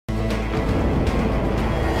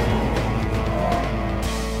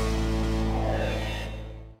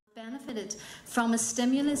benefited from a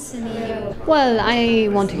stimulus in a year? Well, I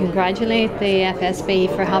want to congratulate the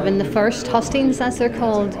FSB for having the first Hustings, as they're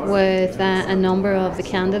called, with a number of the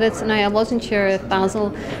candidates. Now, I wasn't sure if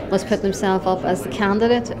Basil was putting himself up as the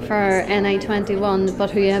candidate for NI21, but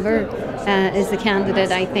whoever is the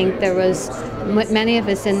candidate, I think there was many of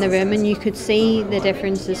us in the room, and you could see the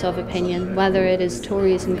differences of opinion, whether it is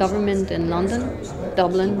Tories in government in London,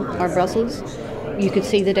 Dublin or Brussels. You could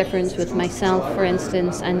see the difference with myself, for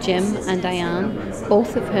instance, and Jim and Diane,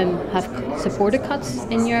 both of whom have supported cuts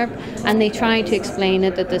in Europe, and they try to explain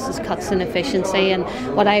it that this is cuts in efficiency and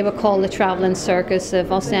what I would call the travelling circus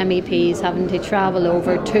of us MEPs having to travel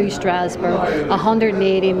over to Strasbourg,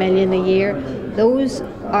 180 million a year. Those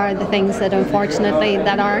are the things that unfortunately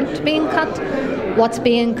that aren't being cut. What's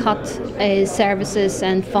being cut is services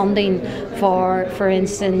and funding for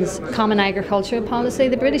instance, common agricultural policy.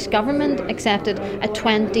 The British government accepted a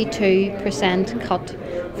 22% cut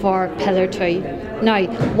for Pillar 2. Now,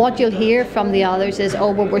 what you'll hear from the others is,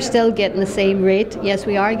 oh, well, we're still getting the same rate. Yes,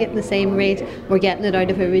 we are getting the same rate. We're getting it out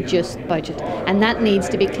of a reduced budget. And that needs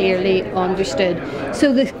to be clearly understood.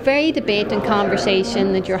 So the very debate and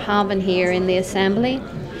conversation that you're having here in the Assembly,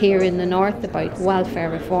 here in the North, about welfare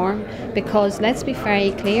reform, because let's be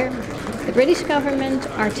very clear, the British government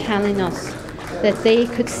are telling us that they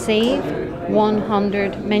could save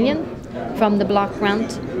 100 million from the block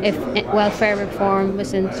grant if welfare reform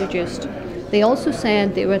was introduced. They also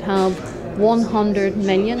said they would have 100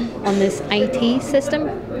 million on this IT system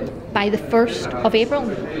by the 1st of April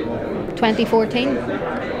 2014.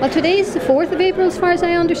 Well, today is the 4th of April as far as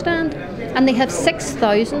I understand, and they have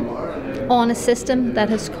 6,000 on a system that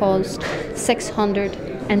has cost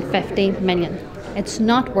 650 million. It's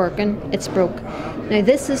not working, it's broke. Now,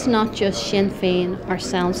 this is not just Sinn Féin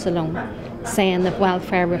ourselves alone saying that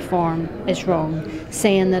welfare reform is wrong,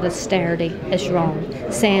 saying that austerity is wrong,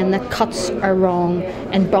 saying that cuts are wrong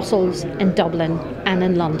in Brussels, in Dublin and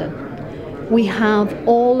in London. We have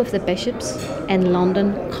all of the bishops in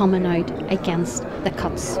London coming out against the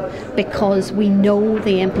cuts because we know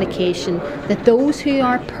the implication that those who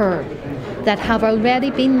are poor, that have already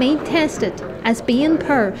been made tested as being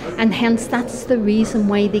poor, and hence that's the reason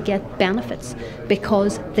why they get benefits,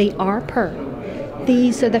 because they are poor.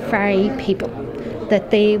 These are the very people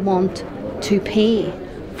that they want to pay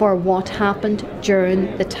for what happened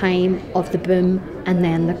during the time of the boom and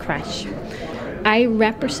then the crash. I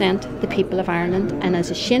represent the people of Ireland, and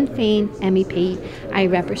as a Sinn Féin MEP,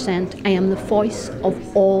 I am the voice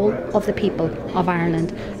of all of the people of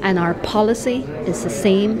Ireland, and our policy is the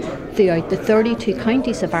same throughout the 32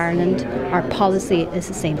 counties of Ireland. Our policy is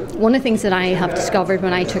the same. One of the things that I have discovered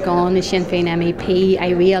when I took on as Sinn Féin MEP,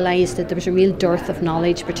 I realised that there was a real dearth of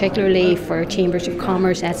knowledge, particularly for chambers of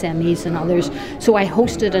commerce, SMEs and others. So I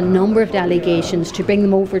hosted a number of delegations to bring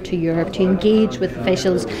them over to Europe to engage with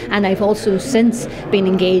officials, and I've also since been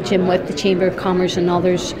engaging with the Chamber of Commerce and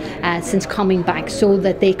others since coming back so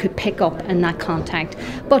that they could pick up in that contact.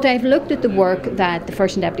 But I've looked at the work that the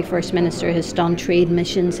First and Deputy First Minister has done, trade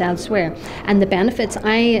missions elsewhere, and the benefits.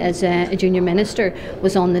 I, as a junior minister,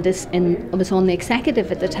 was on the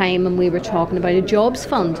executive at the time, and we were talking about a jobs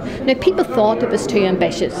fund. Now, people thought it was too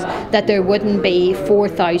ambitious, that there wouldn't be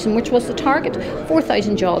 4,000, which was the target.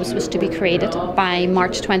 4,000 jobs was to be created by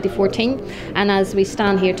March 2014, and as we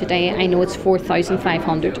stand here today, I know it's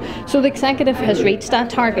 4,500. So the executive has reached that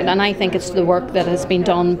target, and I think it's the work that has been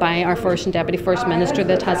done by our First and Deputy First Minister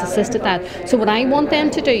that has assisted that. So what I want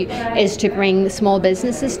them to do is to bring small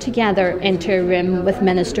businesses together into a room with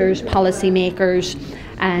ministers, policy makers,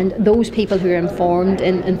 and those people who are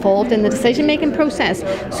involved in the decision-making process,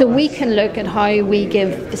 so we can look at how we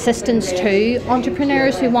give assistance to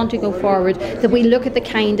entrepreneurs who want to go forward, that we look at the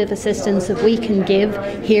kind of assistance that we can give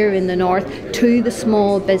here in the North to the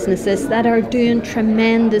small businesses that are doing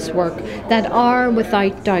tremendous work, that are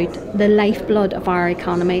without doubt the lifeblood of our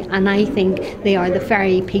economy, and I think they are the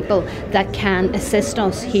very people that can assist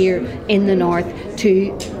us here in the North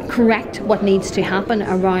to correct what needs to happen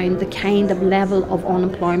around the kind of level of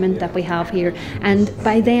unemployment that we have here. And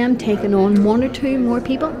by them taking on one or two more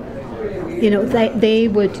people, you know, they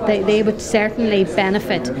would certainly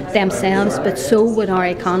benefit themselves, but so would our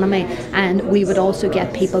economy, and we would also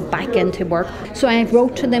get people back into work. So I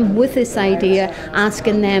wrote to them with this idea,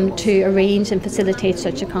 asking them to arrange and facilitate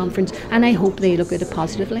such a conference, and I hope they look at it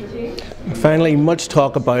positively. Finally, much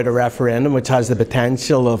talk about a referendum which has the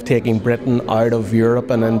potential of taking Britain out of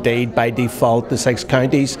Europe and indeed by default the 6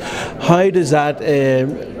 counties. How does that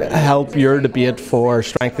help your debate for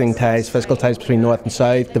strengthening ties, fiscal ties between North and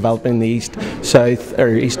South, developing the East-South or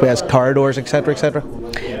East-West corridors, etc., etc.?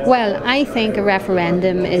 Well, I think a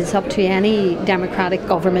referendum is up to any democratic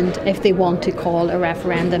government if they want to call a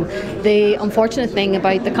referendum. The unfortunate thing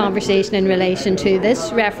about the conversation in relation to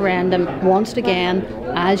this referendum, once again,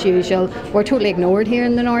 as usual, we're totally ignored here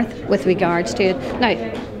in the North with regards to it. Now,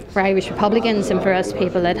 for Irish Republicans and for us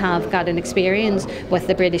people that have got an experience with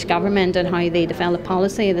the British government and how they develop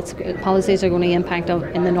policy, that policies are going to impact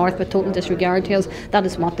in the North with total disregard to us, that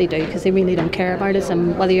is what they do, because they really don't care about us.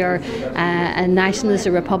 And whether you're a nationalist,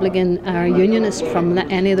 a Republican or a unionist from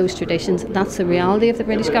any of those traditions, that's the reality of the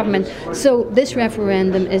British government. So this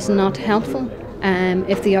referendum is not helpful.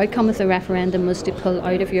 If the outcome of the referendum was to pull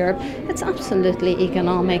out of Europe, it's absolutely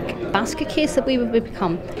economic basket case that we would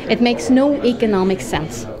become. It makes no economic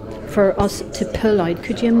sense for us to pull out.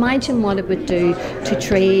 Could you imagine what it would do to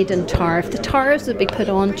trade and tariff? The tariffs that be put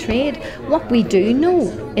on trade. What we do know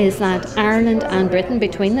is that Ireland and Britain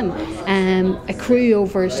between them accrue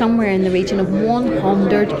over somewhere in the region of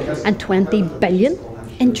 120 billion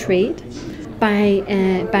in trade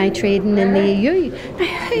by trading in the EU. Now,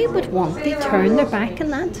 who would want to turn their back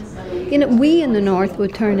on that? You know, we in the North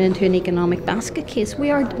would turn into an economic basket case.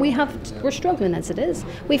 We're struggling as it is.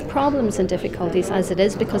 We've problems and difficulties as it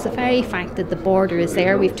is because the very fact that the border is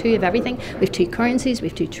there, we've 2 of everything. We've 2 currencies,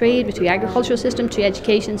 we've 2 trade, we've 2 agricultural systems, 2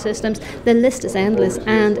 education systems. The list is endless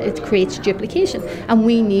and it creates duplication. And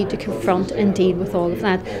we need to confront and deal with all of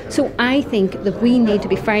that. So I think that we need to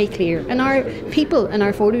be very clear, and our people and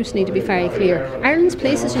our voters need to be very clear. Ireland's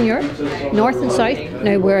place is in Europe, North and South.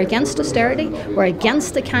 Now, we're against austerity. We're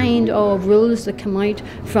against the kind of rules that come out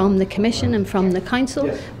from the Commission and from the Council.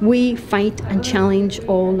 We fight and challenge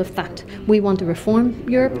all of that. We want to reform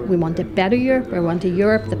Europe. We want a better Europe. We want a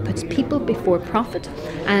Europe that puts people before profit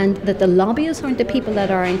and that the lobbyists aren't the people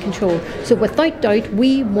that are in control. So without doubt,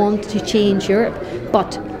 we want to change Europe.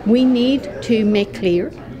 But we need to make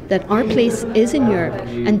clear that our place is in Europe.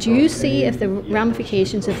 And do you see if the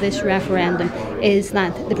ramifications of this referendum is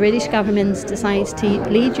that the British government decides to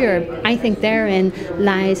lead Europe? I think therein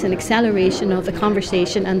lies an acceleration of the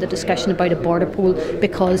conversation and the discussion about a border pool,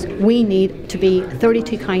 because we need to be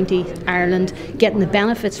 32 county Ireland getting the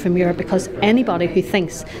benefits from Europe, because anybody who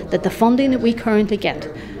thinks that the funding that we currently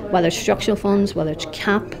get, whether it's structural funds, whether it's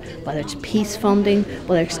CAP, whether it's peace funding,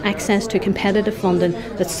 whether it's access to competitive funding,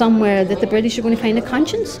 that somewhere that the British are going to find a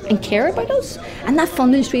conscience and care about us, and that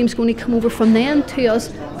funding stream is going to come over from them to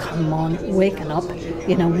us. Come on, waking up.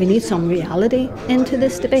 You know, we need some reality into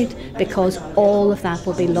this debate, because all of that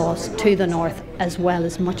will be lost to the North as well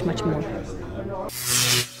as much, much more.